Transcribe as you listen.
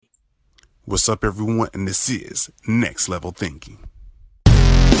What's up, everyone? And this is Next Level Thinking.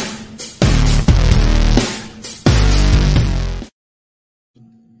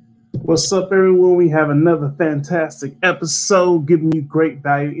 What's up, everyone? We have another fantastic episode giving you great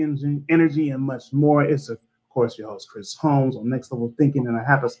value, energy, and much more. It's, of course, your host, Chris Holmes on Next Level Thinking, and I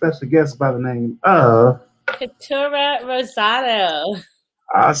have a special guest by the name of Keturah Rosado.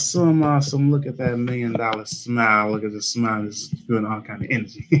 Awesome. Look at that $1 million smile. Look at the smile. It's doing all kind of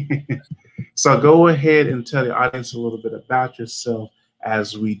energy. So go ahead and tell the audience a little bit about yourself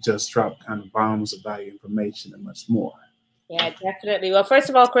as we just drop kind of bombs of value information and much more. Yeah, definitely. Well, first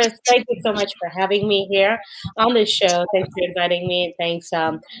of all, Chris, thank you so much for having me here on this show. Thanks for inviting me. Thanks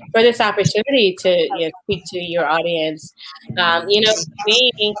for this opportunity to speak to your audience. For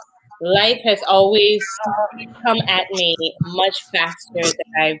me, life has always come at me much faster than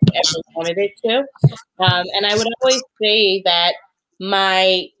I've ever wanted it to. And I would always say that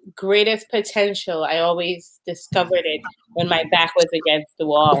my greatest potential, I always discovered it when my back was against the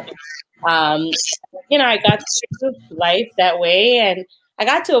wall. I got through life that way, and I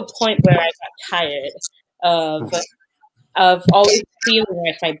got to a point where I got tired of always feeling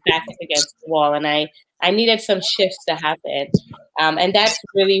like my back is against the wall, and I needed some shifts to happen. And that's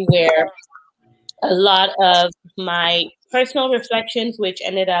really where a lot of my personal reflections, which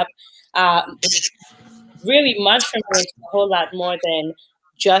ended up really mushrooming into a whole lot more than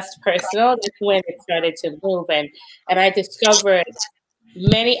just personal, that's when it started to move. And I discovered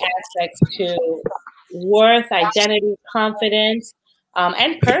many aspects to worth, identity, confidence,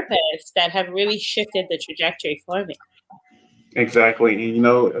 and purpose that have really shifted the trajectory for me. Exactly. And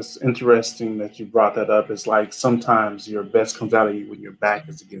it's interesting that you brought that up. It's like sometimes your best comes out of you when your back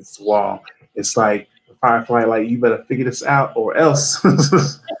is against the wall. It's like a firefly, like you better figure this out or else.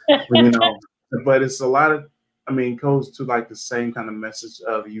 But it's a lot of, goes to like the same kind of message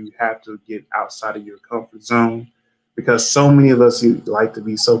of you have to get outside of your comfort zone. Because so many of us like to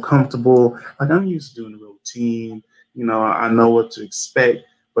be so comfortable. Like, I'm used to doing the routine. I know what to expect.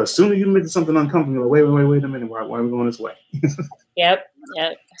 But as soon as you make something uncomfortable, you're like, wait a minute. Why are we going this way? Yep.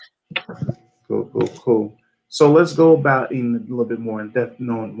 Cool. So let's go about in a little bit more in depth,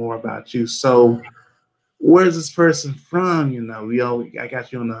 knowing more about you. So where's this person from? I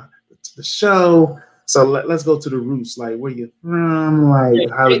got you on the show. So let's go to the roots. Like, where you from? Like,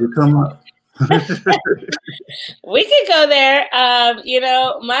 how did you come up? We could go there.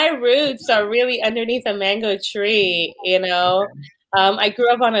 My roots are really underneath a mango tree. I grew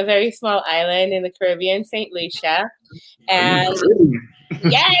up on a very small island in the Caribbean, St. Lucia, and it's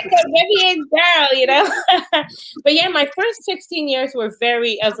a Caribbean girl, But yeah, my first 16 years were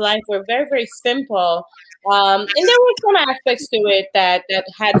very, very simple, and there were some aspects to it that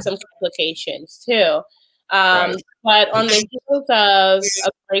had some complications too. But on the heels of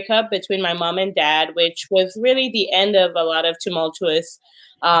a breakup between my mom and dad, which was really the end of a lot of tumultuous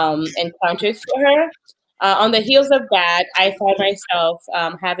encounters for her, on the heels of that, I found myself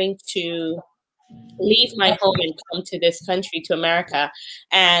having to leave my home and come to this country, to America.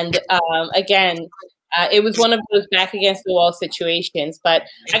 And again, it was one of those back against the wall situations. But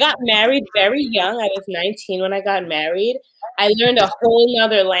I got married very young. I was 19 when I got married. I learned a whole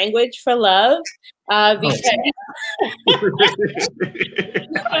nother language for love. Because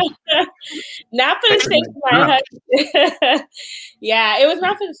not for the sake of my husband. Yeah, it was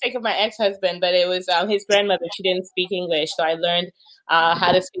not for the sake of my ex-husband, but it was his grandmother. She didn't speak English, so I learned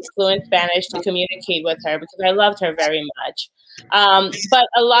how to speak fluent Spanish to communicate with her because I loved her very much. But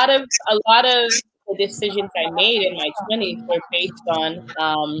a lot of the decisions I made in my 20s were based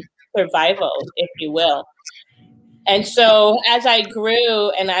on survival, if you will. And so as I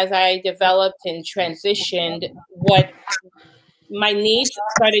grew and as I developed and transitioned, what my needs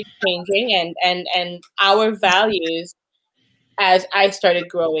started changing and our values as I started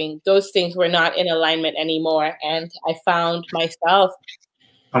growing, those things were not in alignment anymore. And I found myself.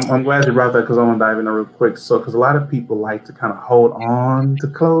 I'm glad you brought that because I want to dive in real quick. So, because a lot of people like to kind of hold on to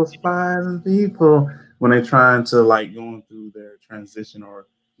close spies and people when they're trying to like going through their transition or,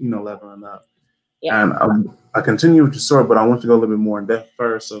 leveling up. Yeah. And I continue with your story, but I want to go a little bit more in depth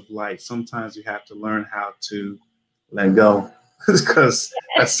first of like, sometimes you have to learn how to let go because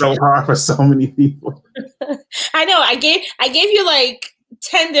that's so hard for so many people. I know. I gave you like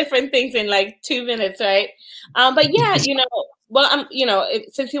 10 different things in like 2 minutes, right? But yeah,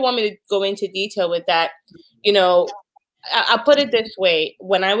 since you want me to go into detail with that, I'll put it this way.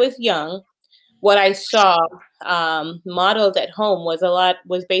 When I was young, what I saw modeled at home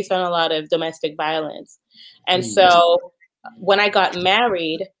was based on a lot of domestic violence. And so when I got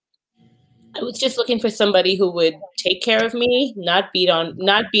married, I was just looking for somebody who would take care of me, not beat on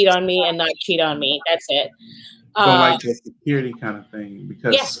me, and not cheat on me. That's it. Don't like the security kind of thing, Yeah.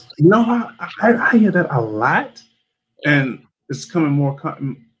 because you know I hear that a lot, and it's coming more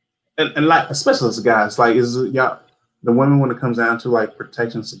and like, especially as guys, like, is it y'all the women, when it comes down to like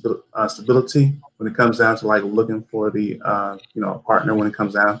protection, stability, when it comes down to like looking for the partner, when it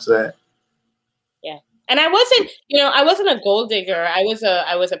comes down to that. Yeah. And I wasn't a gold digger. I was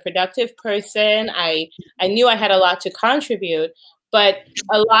a productive person. I knew I had a lot to contribute, but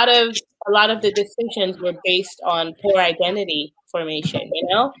a lot of the decisions were based on poor identity formation,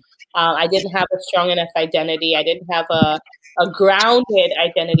 I didn't have a strong enough identity. I didn't have a grounded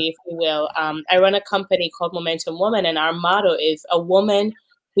identity, if you will. I run a company called Momentum Woman, and our motto is a woman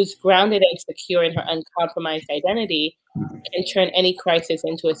who's grounded and secure in her uncompromised identity can turn any crisis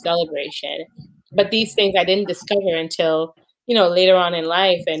into a celebration. But these things I didn't discover until, later on in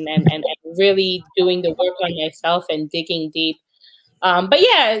life, and really doing the work on myself and digging deep. But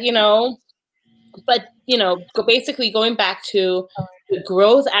yeah, basically going back to the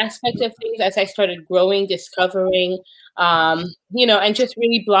growth aspect of things as I started growing, discovering, and just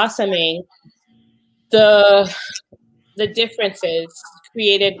really blossoming, the differences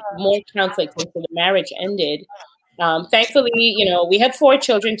created more conflict until the marriage ended. Thankfully, we had 4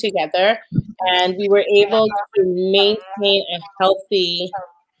 children together, and we were able to maintain a healthy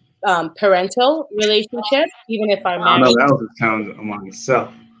parental relationship, even if our I know marriage. that was a challenge among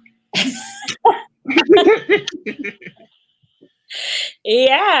itself.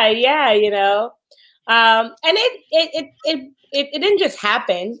 Yeah, and it didn't just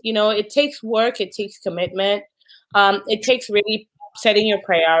happen. It takes work, it takes commitment, it takes really setting your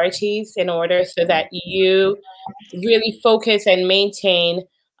priorities in order so that you really focus and maintain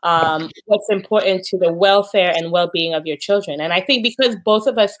what's important to the welfare and well-being of your children. And I think because both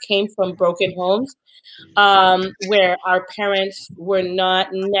of us came from broken homes, where our parents were not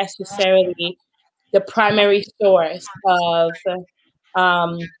necessarily the primary source of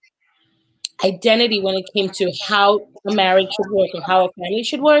identity when it came to how a marriage should work and how a family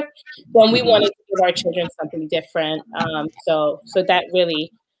should work, then we wanted to give our children something different. So that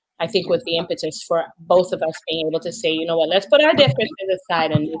really, I think, was the impetus for both of us being able to say, you know what, let's put our differences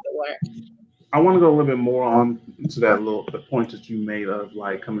aside and make it work. I want to go a little bit more on to the point that you made of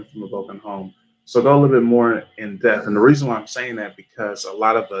like coming from a broken home. So go a little bit more in depth. And the reason why I'm saying that, because a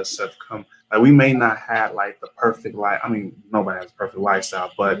lot of us have come, like, we may not have like the perfect life. I mean, nobody has a perfect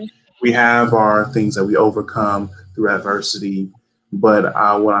lifestyle, but we have our things that we overcome through adversity. But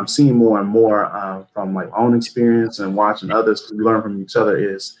what I'm seeing more and more from my own experience and watching others, because we learn from each other,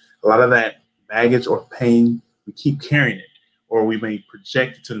 is a lot of that baggage or pain, we keep carrying it, or we may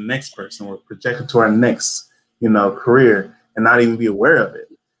project it to the next person, or project it to our next, career, and not even be aware of it.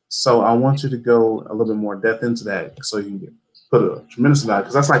 So I want you to go a little bit more depth into that, so you can put a tremendous amount,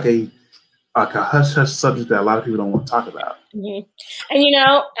 because that's like a hush hush subject that a lot of people don't want to talk about. Mm-hmm. And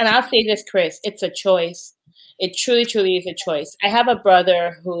and I'll say this, Chris, it's a choice. It truly, truly is a choice. I have a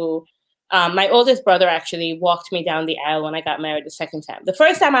brother who, my oldest brother actually walked me down the aisle when I got married the second time. The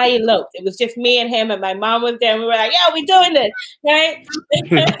first time I eloped, it was just me and him, and my mom was there, and we were like, yeah, we're doing this, right?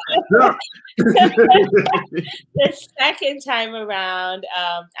 The second time around,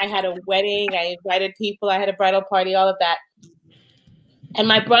 I had a wedding, I invited people, I had a bridal party, all of that. And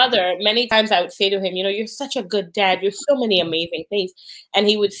my brother, many times I would say to him, you're such a good dad, you're so many amazing things. And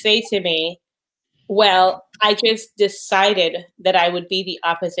he would say to me, well, I just decided that I would be the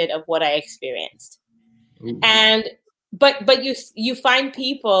opposite of what I experienced. Ooh. And but you find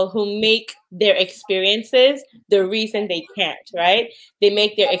people who make their experiences the reason they can't, right? They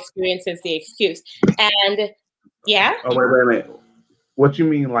make their experiences the excuse. And yeah. Oh, wait a minute. What you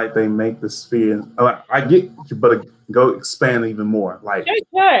mean, like they make the experience? I get you, but go expand even more. Like,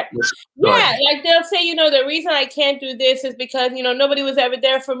 sure. Yeah, like they'll say, the reason I can't do this is because, nobody was ever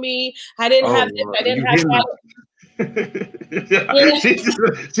there for me. I didn't have this. I didn't have that.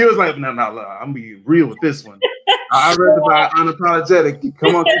 She was like, no, look, I'm being real with this one. I read about unapologetic.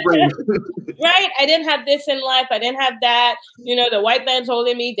 Come on, right? I didn't have this in life. I didn't have that. The white man's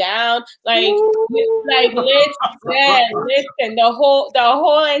holding me down. Like listen, the whole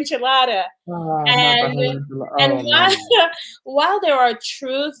enchilada. While there are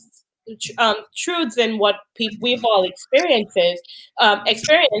truths in what we've all experienced,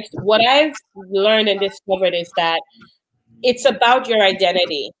 what I've learned and discovered is that it's about your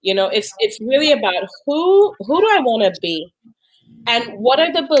identity. It's really about who do I want to be, and what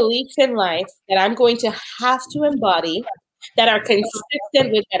are the beliefs in life that I'm going to have to embody that are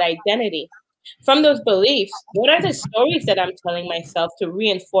consistent with that identity. From those beliefs, what are the stories that I'm telling myself to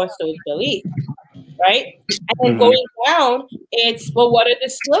reinforce those beliefs, right? And then going down, it's, well, what are the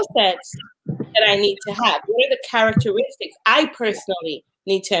skill sets that I need to have? What are the characteristics I personally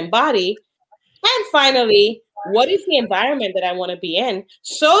need to embody? And finally, what is the environment that I want to be in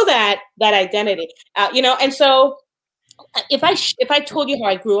so that that identity, and so if I told you how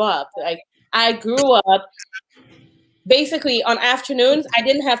I grew up, like I grew up basically on afternoons, I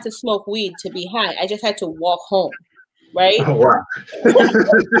didn't have to smoke weed to be high. I just had to walk home, right? Oh, wow.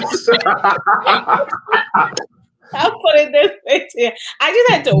 I'll put it this way to you. I just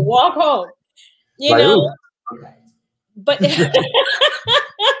had to walk home, Okay. But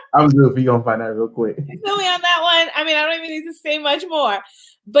I'm good if you're going to find that real quick. Feel me on that one. I mean, I don't even need to say much more.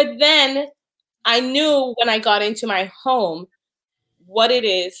 But then I knew when I got into my home what it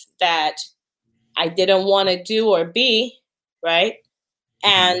is that I didn't want to do or be, right?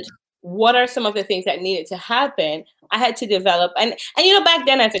 And what are some of the things that needed to happen? I had to develop, and back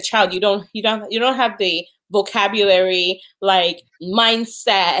then as a child, you don't have the vocabulary, like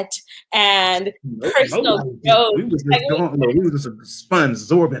mindset and personal growth. We was just a sponge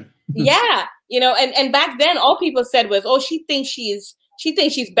absorbing. Yeah, and back then all people said was, "Oh, she thinks she's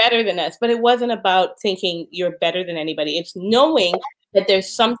better than us," but it wasn't about thinking you're better than anybody. It's knowing that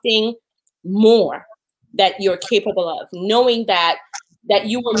there's something more that you're capable of, knowing that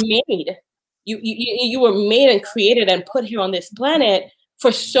you were made, you were made and created and put here on this planet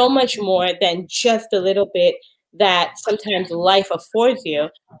for so much more than just a little bit that sometimes life affords you.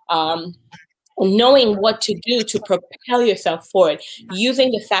 Knowing what to do to propel yourself forward,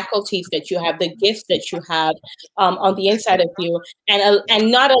 using the faculties that you have, the gifts that you have on the inside of you,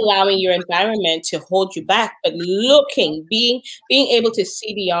 and not allowing your environment to hold you back, but being able to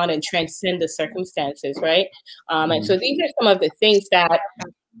see beyond and transcend the circumstances, right? And so these are some of the things that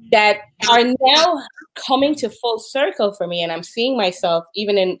are now coming to full circle for me, and I'm seeing myself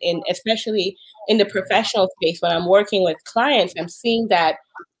even in especially in the professional space when I'm working with clients. I'm seeing that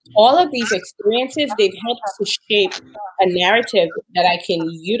all of these experiences, they've helped to shape a narrative that I can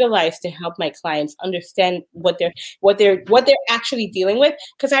utilize to help my clients understand what they're actually dealing with.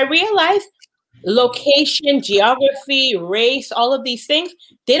 Because I realize location, geography, race, all of these things,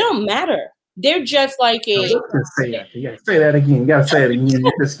 they don't matter. They're just like a. Say that. You gotta say that again. You gotta say it again.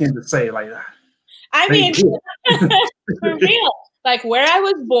 You just skin to say it like that. I mean, for real. Like where I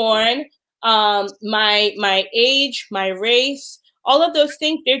was born, my age, my race, all of those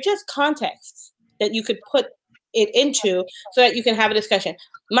things, they're just contexts that you could put it into so that you can have a discussion.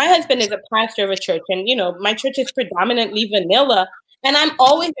 My husband is a pastor of a church, and my church is predominantly vanilla, and I'm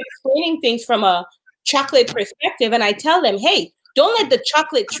always explaining things from a chocolate perspective, and I tell them, hey, don't let the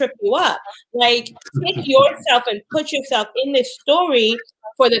chocolate trip you up. Like, take yourself and put yourself in this story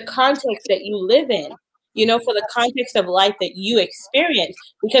for the context that you live in, for the context of life that you experience,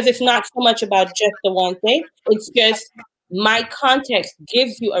 because it's not so much about just the one thing. It's just my context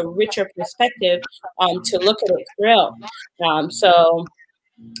gives you a richer perspective to look at it through. So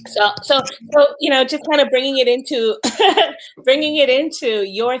just kind of bringing it into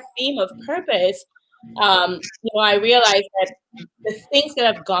your theme of purpose. I realized that the things that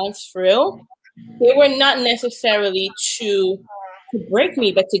I've gone through, they were not necessarily to break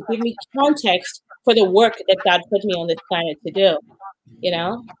me, but to give me context for the work that God put me on this planet to do.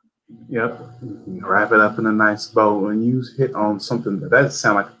 Yep. You wrap it up in a nice bow. When you hit on something that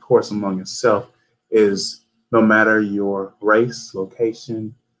sounds like a course among yourself, is no matter your race,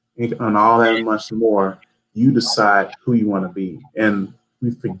 location, and all that much more, you decide who you want to be. And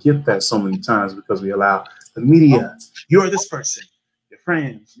we forget that so many times because we allow the media, you're this person, your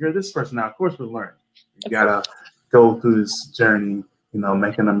friends, you're this person. Now, of course, we're learning. You got to go through this journey,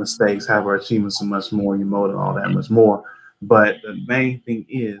 making the mistakes, have our achievements and much more, you mold and all that much more. But the main thing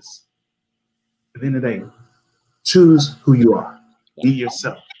is, at the end of the day, choose who you are. Be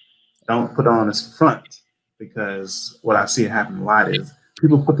yourself. Don't put on this front, because what I see it happen a lot is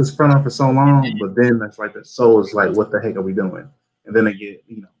people put this front on for so long, but then that's like their soul is like, what the heck are we doing? And then they get,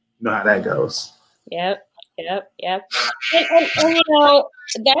 you know how that goes. Yep. And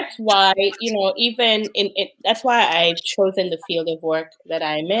that's why, even that's why I've chosen the field of work that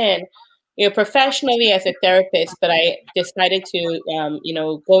I'm in, professionally as a therapist, but I decided to,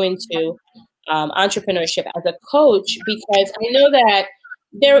 go into entrepreneurship as a coach, because I know that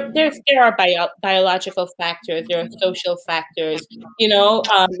there are biological factors, there are social factors,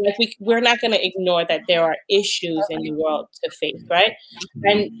 we're not going to ignore that there are issues in the world to face, right?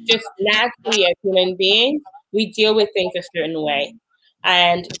 And just naturally as human beings, we deal with things a certain way.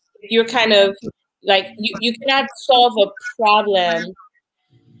 And you're kind of like, you cannot solve a problem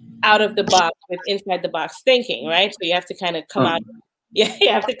out of the box with inside the box thinking, right? So you have to kind of come out. Yeah, you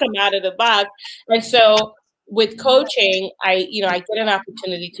have to come out of the box. And so with coaching, I get an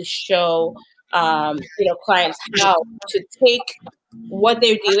opportunity to show, clients how to take what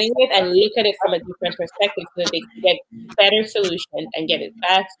they're dealing with and look at it from a different perspective so that they can get better solutions and get it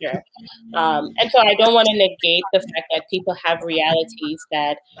faster. And so I don't want to negate the fact that people have realities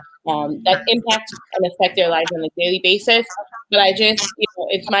that impact and affect their lives on a daily basis. But I just,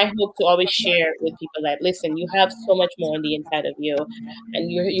 it's my hope to always share with people that, listen, you have so much more on the inside of you,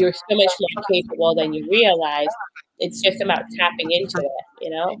 and you're so much more capable than you realize. It's just about tapping into it,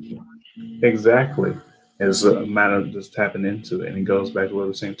 Exactly. It's a matter of just tapping into it. And it goes back to what we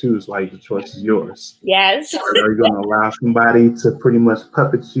were saying too. It's like the choice is yours. Yes. Are you going to allow somebody to pretty much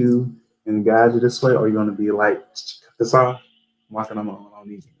puppet you and guide you this way? Or are you going to be like, cut this off, I'm walking on my own, I don't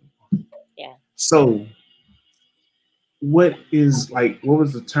need you. Yeah. So what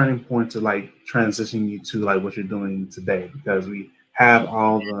was the turning point to like transitioning you to like what you're doing today? Because we have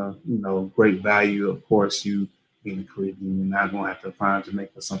all the, great value. Of course, you being a Caribbean, you're not going to have to find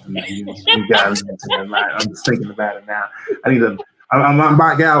Jamaica or something that you got into that line. I'm just thinking about it now. I'm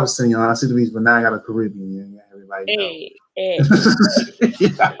by Galveston, I see the beach, but now I got a Caribbean. Everybody Hey.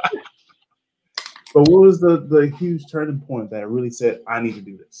 Yeah. But what was the huge turning point that really said, I need to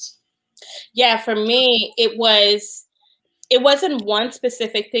do this? Yeah, for me, it wasn't one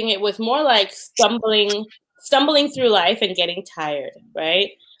specific thing. It was more like stumbling through life and getting tired,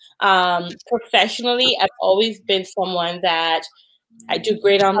 right? Professionally, I've always been someone that I do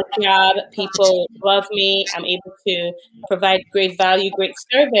great on the job. People love me. I'm able to provide great value, great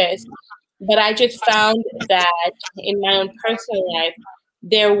service. But I just found that in my own personal life,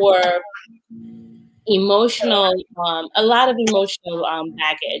 there were a lot of emotional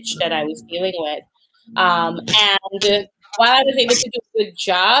baggage that I was dealing with. And while I was able to do a good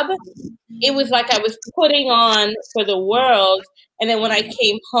job, it was like I was putting on for the world. And then when I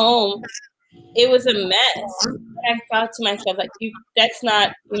came home, it was a mess. And I thought to myself, like, that's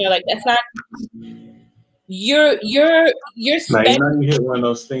not you're Like, you hit one of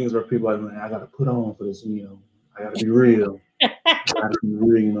those things where people are like, I gotta put on for this meal. I gotta be real. I gotta be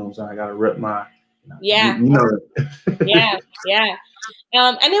real, so I gotta rep my Yeah. Yeah.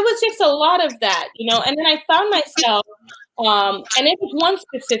 And it was just a lot of that, and then I found myself, and it was one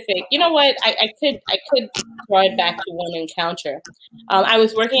specific, you know what, I could throw it back to one encounter. I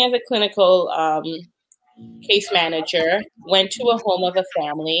was working as a clinical case manager, went to a home of a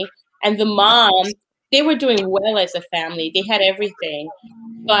family, and the mom, they were doing well as a family. They had everything,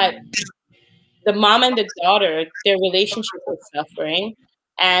 but the mom and the daughter, their relationship was suffering.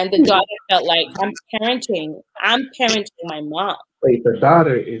 And the daughter felt like, I'm parenting my mom. Wait, the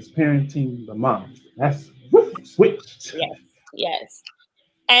daughter is parenting the mom. That's switched. Yes.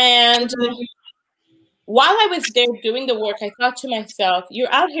 And while I was there doing the work, I thought to myself,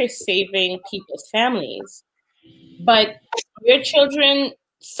 you're out here saving people's families, but your children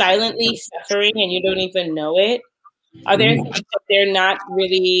silently suffering and you don't even know it. Are there things that they're not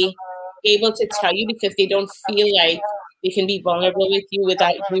really able to tell you because they don't feel like they can be vulnerable with you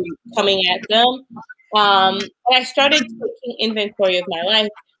without you coming at them? And I started taking inventory of my life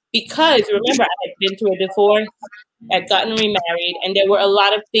because, remember, I had been through a divorce, I'd gotten remarried, and there were a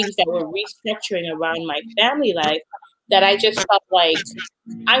lot of things that were restructuring around my family life that I just felt like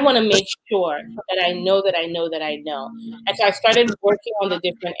I want to make sure that I know that I know that I know. And so I started working on the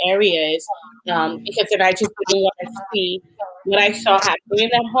different areas because then I just didn't want to see what I saw happening in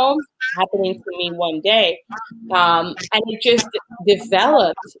that home happening to me one day. And it just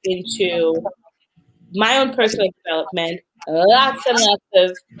developed into my own personal development, lots and lots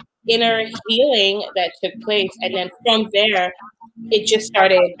of inner healing that took place. And then from there, it just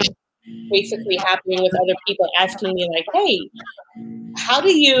started basically happening with other people asking me like, hey, and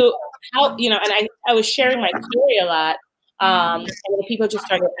I was sharing my story a lot. And then people just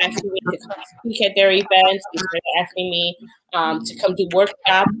started asking me to speak at their events. They started asking me to come do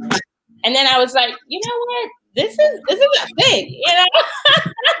workshops. And then I was like, you know what? This is a thing,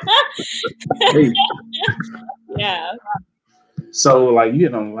 Yeah. So, like, you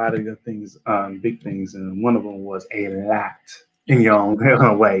know, a lot of your things, big things, and one of them was a lot in your own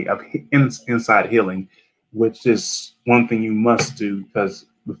way of inside healing, which is one thing you must do, because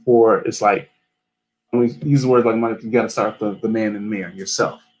before it's like, we use the word like, Mike, you got to start the man in the mirror,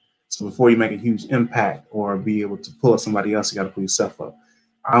 yourself. So before you make a huge impact or be able to pull up somebody else, you got to pull yourself up.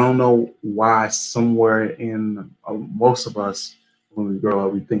 I don't know why somewhere in most of us, when we grow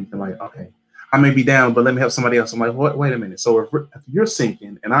up, we think like, okay, I may be down, but let me help somebody else. I'm like, what? Wait a minute. So if you're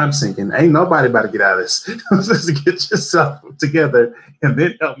sinking and I'm sinking, ain't nobody about to get out of this. Just get yourself together and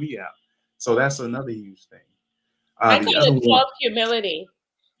then help me out. So that's another huge thing. I call it false humility.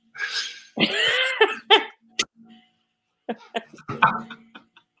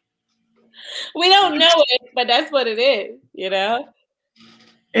 We don't know it, but that's what it is, you know?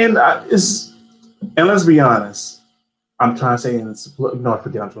 And let's be honest. I'm trying to say, no, I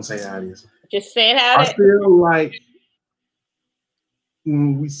forget. I'm going to say it how it is. Just say it how it is. I feel like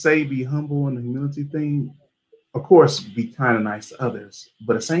when we say be humble and the humility thing, of course, be kind and nice to others.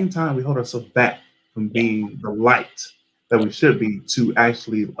 But at the same time, we hold ourselves back from being the light that we should be to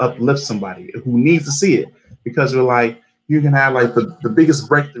actually uplift somebody who needs to see it. Because we're like, you can have like the biggest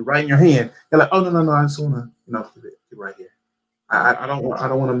breakthrough right in your hand. You're like, oh no, I just want to, get right here. I don't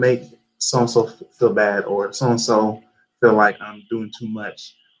want to make so and so feel bad, or so and so feel like I'm doing too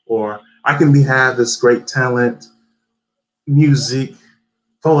much, or I can have this great talent, music,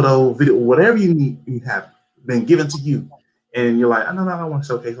 photo, video, whatever you need, you have been given to you, and you're like, no, I don't want to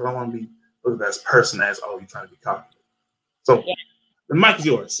showcase. I don't want to be looked at as person as you're trying to be confident. So. Yeah. The mic is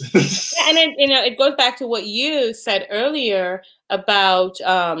yours. Yeah, and it goes back to what you said earlier about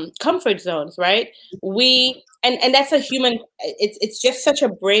comfort zones, right? And that's a human. It's just such a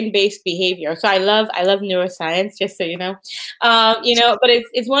brain-based behavior. So I love neuroscience, just so you know. But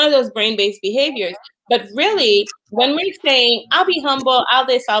it's one of those brain-based behaviors. But really, when we're saying I'll be humble, I'll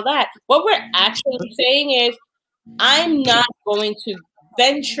this, I'll that, what we're actually saying is I'm not going to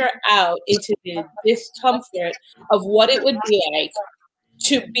venture out into the discomfort of what it would be like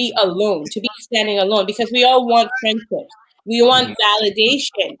to be alone, to be standing alone, because we all want friendships. We want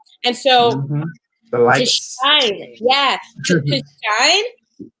validation. And so to shine, to shine,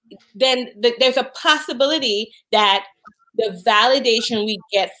 then there's a possibility that the validation we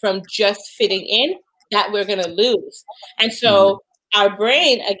get from just fitting in, that we're going to lose. And so our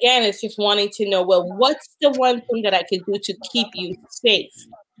brain, again, is just wanting to know, well, what's the one thing that I can do to keep you safe?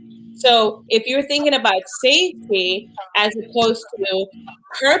 So if you're thinking about safety as opposed to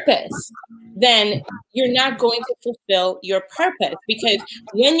purpose, then you're not going to fulfill your purpose, because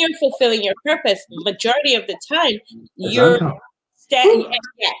when you're fulfilling your purpose, majority of the time, you're standing.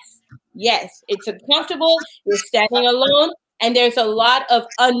 Yes, it's uncomfortable. You're standing alone, and there's a lot of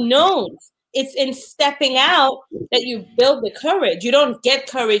unknowns. It's in stepping out that you build the courage. You don't get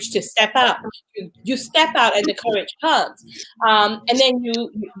courage to step out. You step out and the courage comes. And then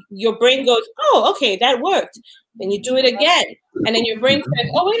your brain goes, oh, okay, that worked. Then you do it again. And then your brain says,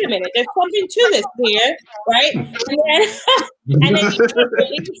 oh, wait a minute, there's something to this here, right? And then you start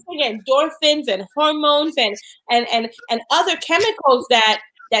releasing endorphins and hormones and other chemicals that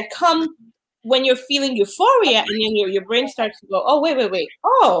come when you're feeling euphoria, and then your brain starts to go, oh, wait.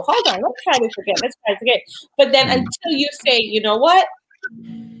 Oh, hold on. Let's try this again. But then until you say, you know what?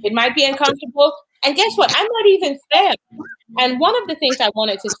 It might be uncomfortable. And guess what? I'm not even there. And one of the things I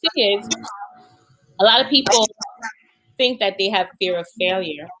wanted to say is a lot of people think that they have fear of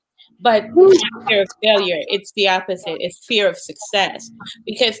failure. But not fear of failure, it's the opposite. It's fear of success.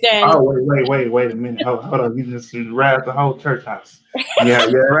 Because then... Oh, wait a minute. Hold on. You just ran out the whole church house. Yeah,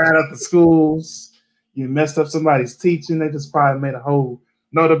 you ran out the schools. You messed up somebody's teaching. They just probably made a whole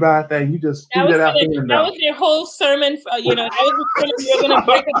note about that. You just threw that out there. That was your whole sermon. That was the sermon you're going to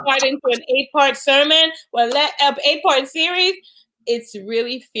break apart into an 8-part sermon. Well, 8-part series. It's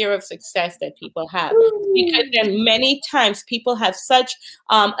really fear of success that people have, because then many times people have such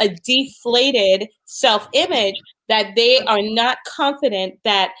a deflated self-image that they are not confident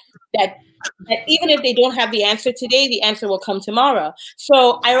that even if they don't have the answer today, the answer will come tomorrow.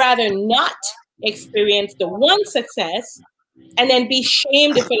 So I rather not experience the one success and then be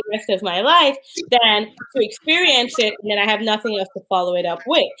shamed for the rest of my life than to experience it and then I have nothing else to follow it up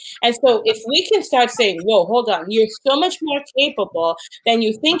with. And so if we can start saying, whoa, hold on, you're so much more capable than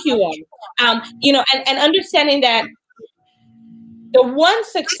you think you are, and understanding that the one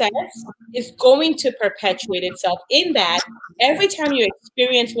success is going to perpetuate itself in that every time you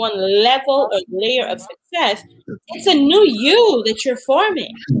experience one level or layer of success, it's a new you that you're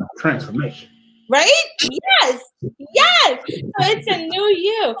forming. Transformation. Right? Yes. So it's a new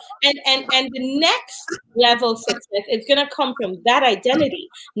you. And the next level of success is going to come from that identity,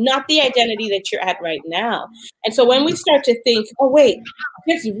 not the identity that you're at right now. And so when we start to think, oh, wait,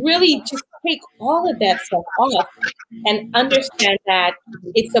 just take all of that stuff off and understand that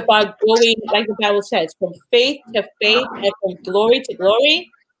it's about going, like the Bible says, from faith to faith and from glory to glory,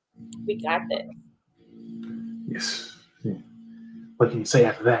 we got this. Yes. What can you say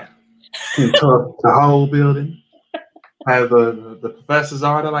after that? The whole building. have the professors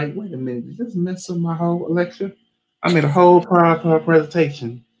are they're like, wait a minute, you just mess up my whole lecture. I made a whole PowerPoint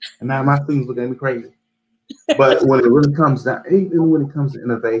presentation, and now my students look at me crazy. But when it really comes down, even when it comes to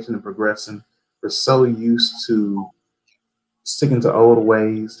innovation and progressing, we're so used to sticking to old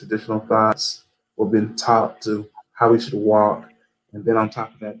ways, traditional thoughts. We've been taught to how we should walk, and then on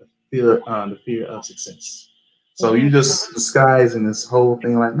top of that, the fear of success. So you just disguising this whole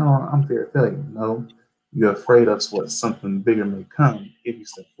thing like, no, I'm fear of failure. No, you're afraid of what something bigger may come if you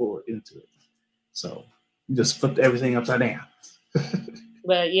step forward into it. So you just flipped everything upside down.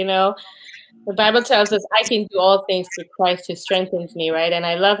 But the Bible tells us I can do all things through Christ who strengthens me, right? And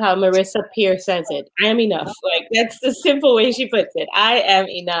I love how Marissa Peer says it. I am enough. Like, that's the simple way she puts it. I am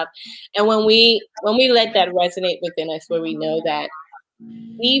enough. And when we let that resonate within us, where we know that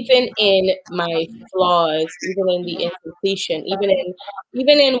even in my flaws, even in the incompletion, even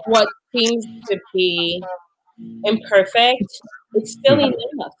in what seems to be imperfect, it's still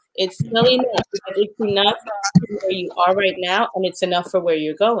enough. It's still enough because it's enough for where you are right now, and it's enough for where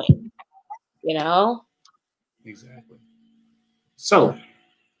you're going. Exactly. So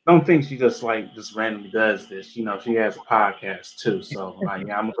don't think she just randomly does this. She has a podcast too. So I'm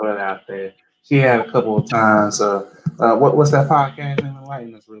gonna throw it out there. She had a couple of times. What's that podcast name?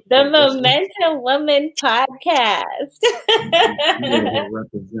 Enlighten us real quick. The Momentum Woman Podcast. Yeah,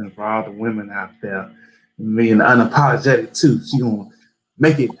 represent for all the women out there, being unapologetic too. She gonna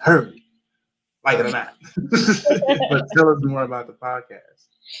make it heard, like it or not. But tell us more about the podcast.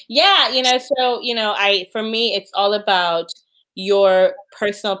 Yeah, so for me, it's all about your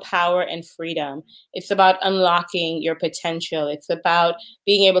personal power and freedom. It's about unlocking your potential. It's about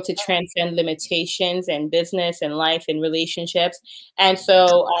being able to transcend limitations in business and life and relationships. And so,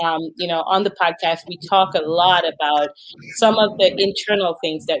 on the podcast, we talk a lot about some of the internal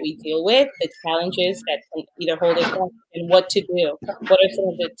things that we deal with, the challenges that can either hold us back, and what to do. What are some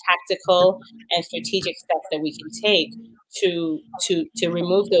of the tactical and strategic steps that we can take to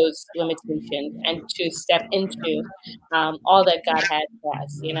remove those limitations and to step into all that God has for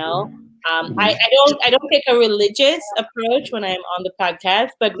us, I don't take a religious approach when I'm on the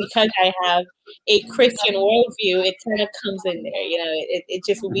podcast, but because I have a Christian worldview, it kind of comes in there, it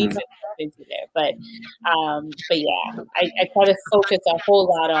just weaves itself into there. But yeah, I try to focus a whole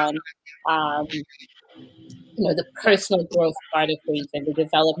lot on the personal growth part of things and the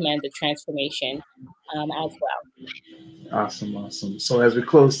development, the transformation as well. Awesome. So as we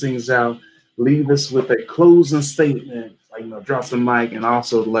close things out, leave us with a closing statement. Drop the mic and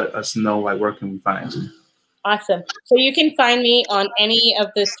also let us know where can we find you. Awesome. So you can find me on any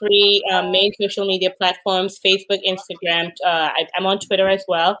of the three main social media platforms: Facebook, Instagram. I'm on Twitter as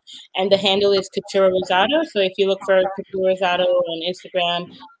well, and the handle is Keturah Rosado. So if you look for Keturah Rosado on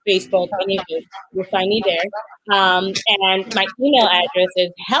Instagram, Facebook, any of those, you'll find me there. And my email address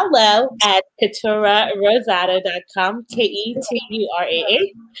is hello@keturah.rosado.com. Keturah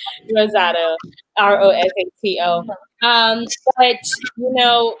Rosado, Rosato. But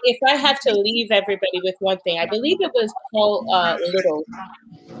if I have to leave everybody with one thing, I believe it was Paul Little,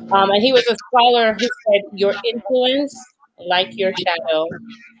 and he was a scholar who said, "Your influence, like your shadow,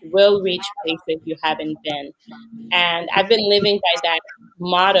 will reach places you haven't been." And I've been living by that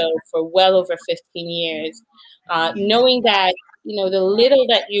motto for well over 15 years, knowing that the little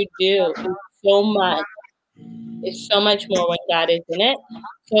that you do is so much. It's so much more when God is in it.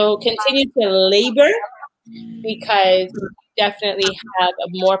 So continue to labor, because you definitely have a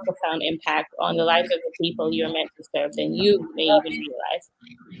more profound impact on the lives of the people you're meant to serve than you may even realize.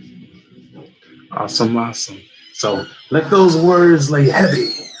 Awesome. So let those words lay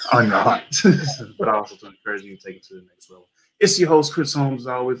heavy on your heart, but also to encourage you to take it to the next level. It's your host, Chris Holmes,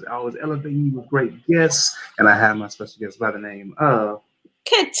 always elevating you with great guests, and I have my special guest by the name of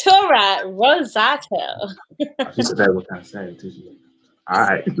Keturah Rosado. She said that what kind of saying too. All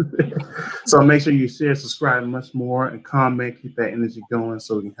right. So make sure you share, subscribe, much more, and comment. Keep that energy going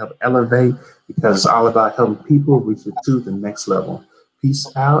so we can help elevate, because it's all about helping people reach it to the next level. Peace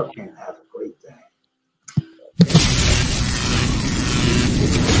out and have